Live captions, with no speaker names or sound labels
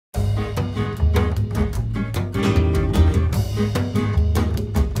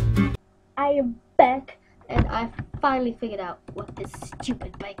finally figured out what this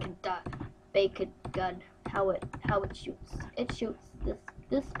stupid bacon gun, how it shoots. It shoots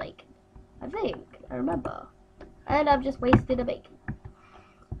this bacon. I think I remember, and I've just wasted a bacon.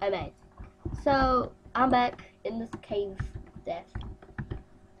 Amazing. So I'm back in this cave death,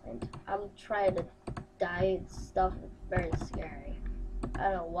 and I'm trying to die and stuff. It's very scary. I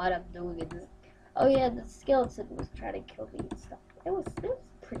don't know what I'm doing in this. Oh yeah, the skeleton was trying to kill me and stuff. It was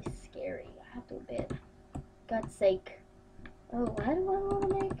pretty scary, I have to admit. God's sake. Oh, why do I want to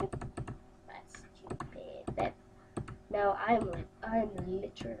make it? That's stupid. Now I'm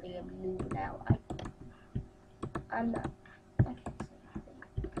literally a noob now. I'm not. I can't say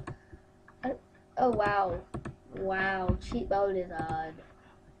anything. Oh wow. Cheat mode is on.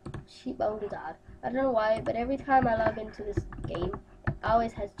 Cheat mode is on. I don't know why, but every time I log into this game, it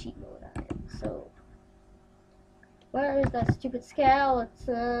always has cheat mode on it. So where is that stupid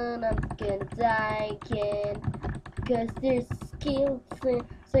skeleton? I'm gonna die again. Because there's skeleton.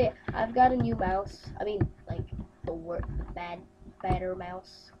 So yeah, I've got a new mouse. I mean, like, the better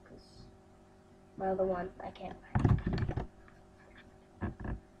mouse. Because my other one, I can't find.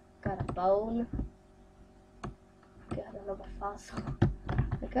 Got a bone. Got another fossil.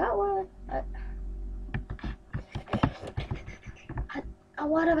 I got one. I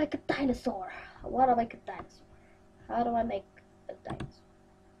want to make a dinosaur. How do I make a dinosaur?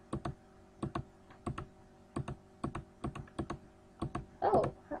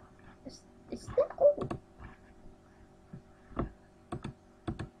 Oh, it's that old.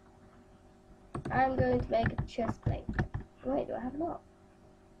 I'm going to make a chest plate. Wait, do I have enough?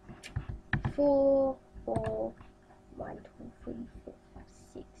 4, 1, 2, 3, 4, 5,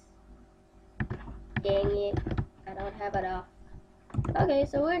 6. Dang it, I don't have enough. Okay,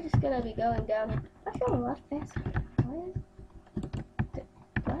 so we're just gonna be going down. I feel a lot faster. Do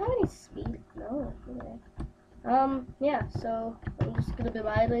I have any speed? No. Okay. Yeah. So I'm just gonna be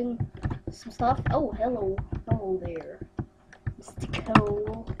mining some stuff. Oh, hello there, Mr.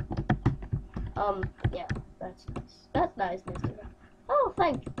 Cole. Yeah, that's nice. That's nice, Mr. Oh,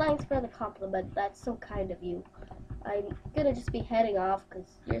 thanks for the compliment. That's so kind of you. I'm gonna just be heading off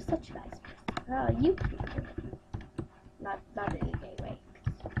because you're such a nice person. You can be good. Not in a gay way.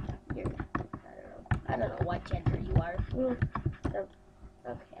 You're, I don't know what gender you are.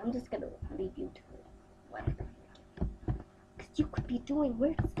 Okay, I'm just gonna leave you to whatever. Cause you could be doing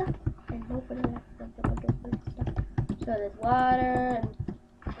weird stuff and nobody else doing weird stuff. So there's water and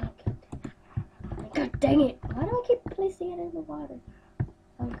God dang it! Why do I keep placing it in the water?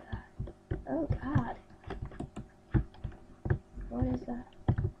 Oh god. What is that?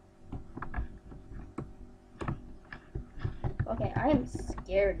 Okay, I am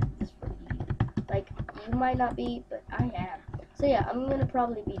scared of this for you. Like, you might not be, but I am. So yeah, I'm gonna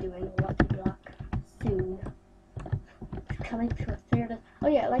probably be doing a lucky block soon. It's coming to a third of. Oh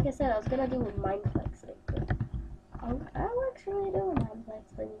yeah, like I said, I was gonna do a Mineplex thing, but I'll actually do a Mineplex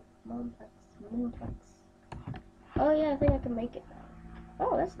thing. Mineplex. Oh yeah, I think I can make it now.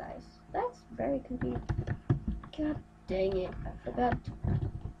 Oh, that's nice. That's very convenient. God dang it, I forgot.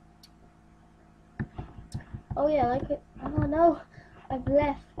 Oh yeah, like it. Oh no, I've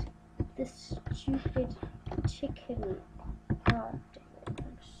left this stupid chicken. Oh dang it,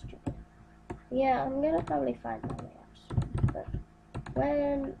 I'm stupid. Yeah, I'm gonna probably find my way out soon. But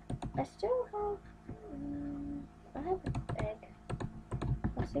when I still have, I have an egg.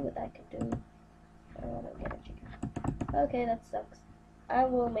 I'll see what that can do. I don't get a chicken. Okay, that sucks. I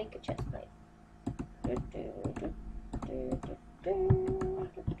will make a chest plate.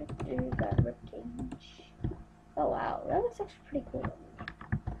 Got a ribcage. Oh wow, that looks actually pretty cool on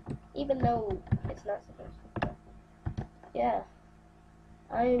me. Even though it's not supposed to. But yeah.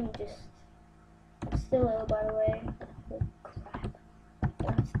 I'm still ill, by the way. Oh crap.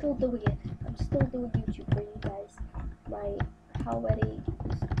 I'm still doing it. I'm still doing YouTube for you guys. How many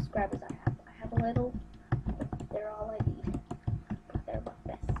subscribers I have. I have a little, but they're all I need. But they're my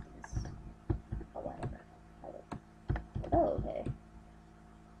besties. Or whatever. Oh, okay.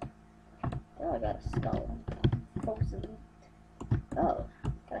 Oh, I got a skull. Frozen meat. Oh,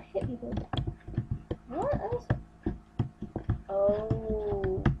 can I hit people? What else?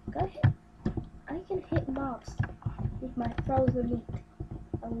 Oh, I can hit mobs with my frozen meat.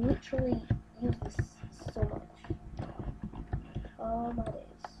 I literally use this so much. Oh my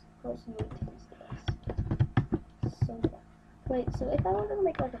days. Frozen meat is the best. So good. Wait, so if I were gonna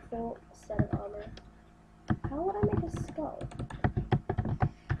make like a full set of armor, how would I make a skull?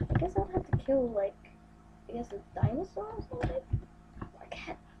 I guess I'd have to kill like, I guess a dinosaur or something? I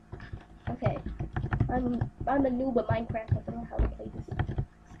can't. Okay. I'm a noob at Minecraft. I don't know how to play this.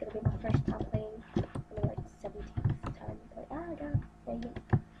 It's gonna be my first time playing. I'm like 17. my god. Dang it.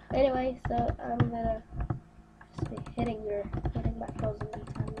 Anyway, so I'm gonna just be hitting my frozen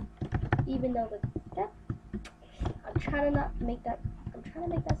meat on you. Even though that I'm trying to make that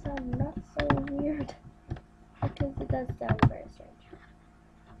sound not so weird. Because it does sound very strange.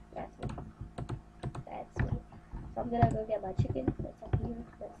 That's me. That's me. So I'm gonna go get my chicken that's up here.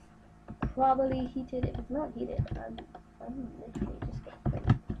 That's probably heated. If it's not heated, I'm literally just gonna put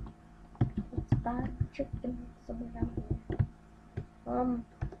it. Let's buy chicken somewhere down here. Oh.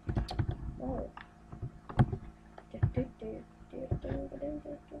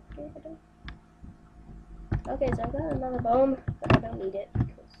 Okay, so I got another bone, but I don't need it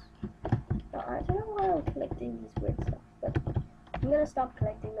because I don't know why I'm collecting these weird stuff, but I'm gonna stop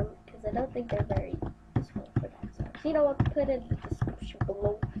collecting them because I don't think they're very useful for dinosaurs. You know what? Put it in the description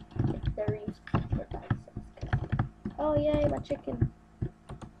below if they're useful for dinosaurs. Oh yay, my chicken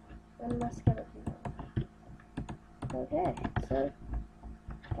and my skeleton. Okay, so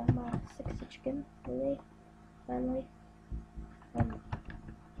got my 60 chicken really finally.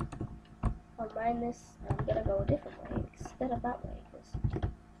 I'll mine this. I'm gonna go a different way instead of that way because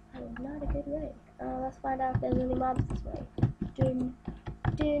that was not a good way. Let's find out if there's any mobs this way. Dun,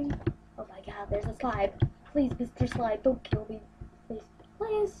 dun. Oh my god, there's a slime. Please, Mr. Slime, don't kill me. Please,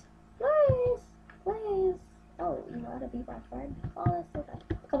 please, please, please. Oh, you want to be my friend? Oh, that's so bad.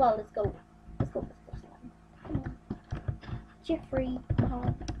 Come on, let's go. Let's go, Mr. Slime. Come on. Jeffrey,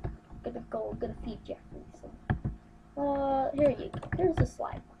 I'm gonna feed Jeffrey some. Here you go. Here's the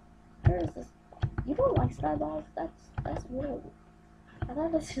slime. Here's this. You don't like slime balls? That's rude. I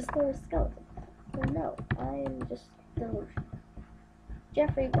thought it's just for a skeleton. But no, I'm just delusional.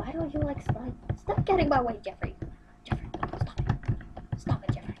 Jeffrey, why don't you like slime? Stop getting my way, Jeffrey. Jeffrey, stop it. Stop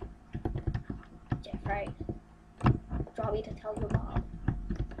it, Jeffrey. Jeffrey. Do you want me to tell your mom?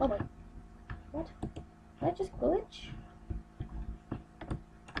 Oh my. What? Did I just glitch?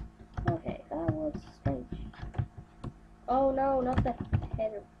 Okay, that was strange. Oh no, not that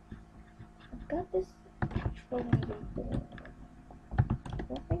header. I've got this trophy before.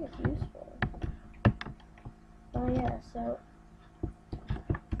 I think it's useful. Oh yeah, so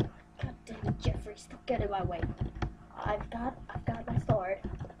god damn it, Jeffrey, stop getting in my way. I've got my sword.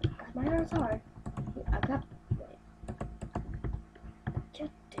 Got my iron sword. I've got god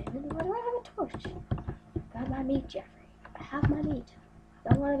damn it, why do I have a torch? Got my meat, Jeffrey. I have my meat.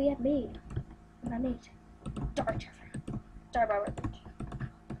 Don't wanna be at me. My meat. Die, Jeffrey. Die by my meat.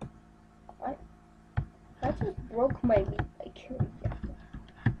 I just broke my meat by killing Jeffrey.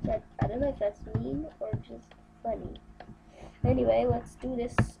 I don't know if that's mean or just funny. Anyway, let's do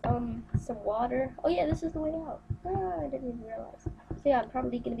this. Some water. Oh yeah, this is the way out. I didn't even realize. So yeah, I'm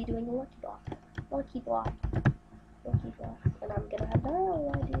probably gonna be doing a lucky block. Lucky block. Lucky block. And I'm gonna have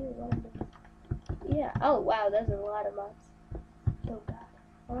no idea what I'm doing. Yeah. Oh wow, there's a lot of mobs. Oh god.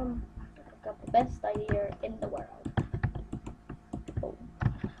 I've got the best idea in the world. Oh.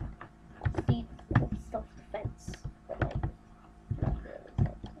 Seeds of self-defense. But like, not really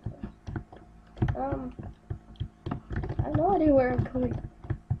self-defense. I have no idea where I'm going.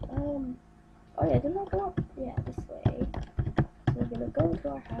 Oh yeah, didn't I go up? Yeah, this way. So we're gonna go to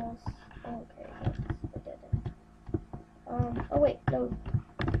our house. Okay, that's a dead end. Oh wait, no.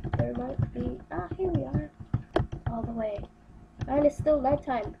 There might be, here we are. All the way. And it's still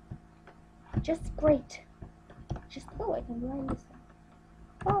nighttime. Just great. Oh, I can line this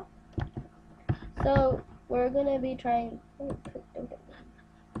up. Oh. So, we're gonna be trying,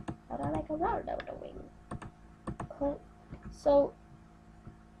 how do I make a round out of the wing? Cool. So,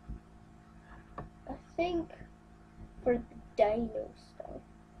 I think for the dino stuff,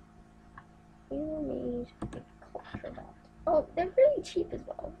 we will need a culture bot. Oh, they're really cheap as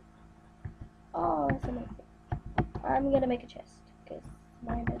well. Oh, that's amazing. I'm gonna make a chest, because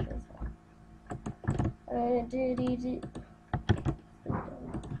my inventory is hard.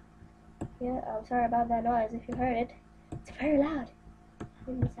 Yeah, I'm sorry about that noise if you heard it. It's very loud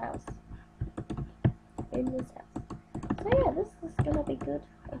in this house. So yeah, this is gonna be good,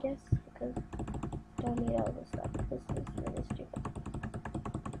 I guess, because I don't need all this stuff. This is really stupid.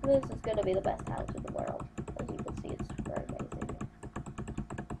 This is gonna be the best house in the world. As you can see, it's very amazing.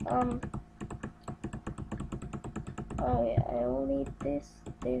 Oh yeah, I will need this.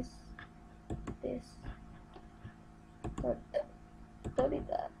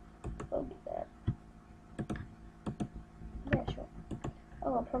 Don't need that. Yeah, sure.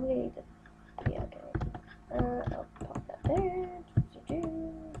 Oh, I'll probably need it. Yeah, okay. I'll pop that there.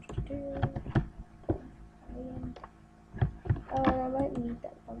 And I might need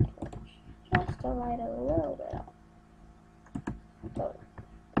that one torch. Just to light it a little bit up. So,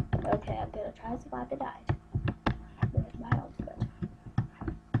 okay, I'm gonna try to survive the night with my ultimate.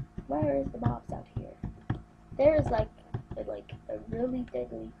 where's the mobs out here? There's like a really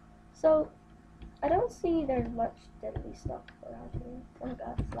deadly. So I don't see there's much deadly stuff around here. Oh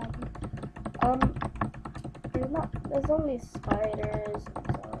god, it's lagging. There's only spiders and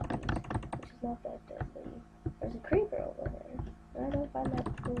zombies, which is not that deadly. There's a creeper over there, and I don't find that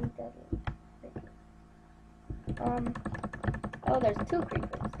really deadly. Oh, there's 2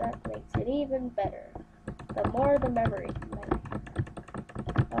 creepers. That makes it even better. The more the memory.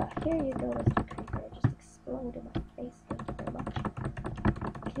 Here you go, Mr. Creeper. Just explode in my face. Thank you very much.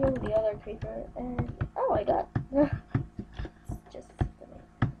 Kill the other creeper, and oh, I got. It's just amazing.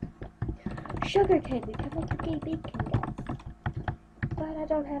 Sugarcane. We can make a gay bacon, guys. But I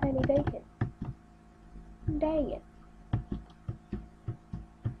don't have any bacon. Dang it.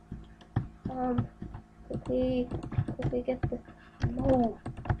 Quickly get the. No.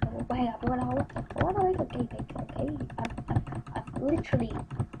 Oh, wait, I want to make a gay bacon, okay? I've literally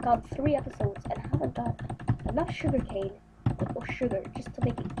gone 3 episodes and haven't got enough sugarcane or sugar just to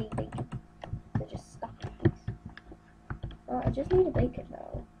make a gay bacon. So just stop it, please. I just need a bacon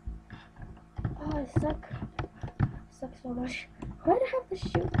now. Oh, I suck. I suck so much. Why do I have to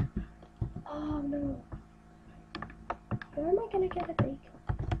shoot? Oh no. Where am I gonna get a bacon?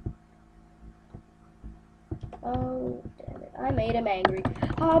 Oh, damn it. I made him angry.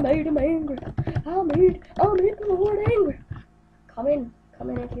 I made him angry. I made the Lord angry. Come in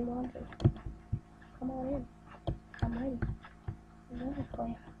if you want to. Come on in. I'm ready. Another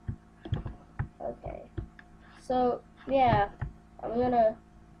plan. Okay. So, yeah. I'm gonna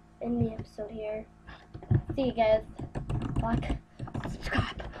end the episode here. See you guys. Like,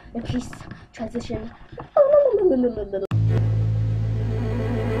 subscribe, and peace. Transition.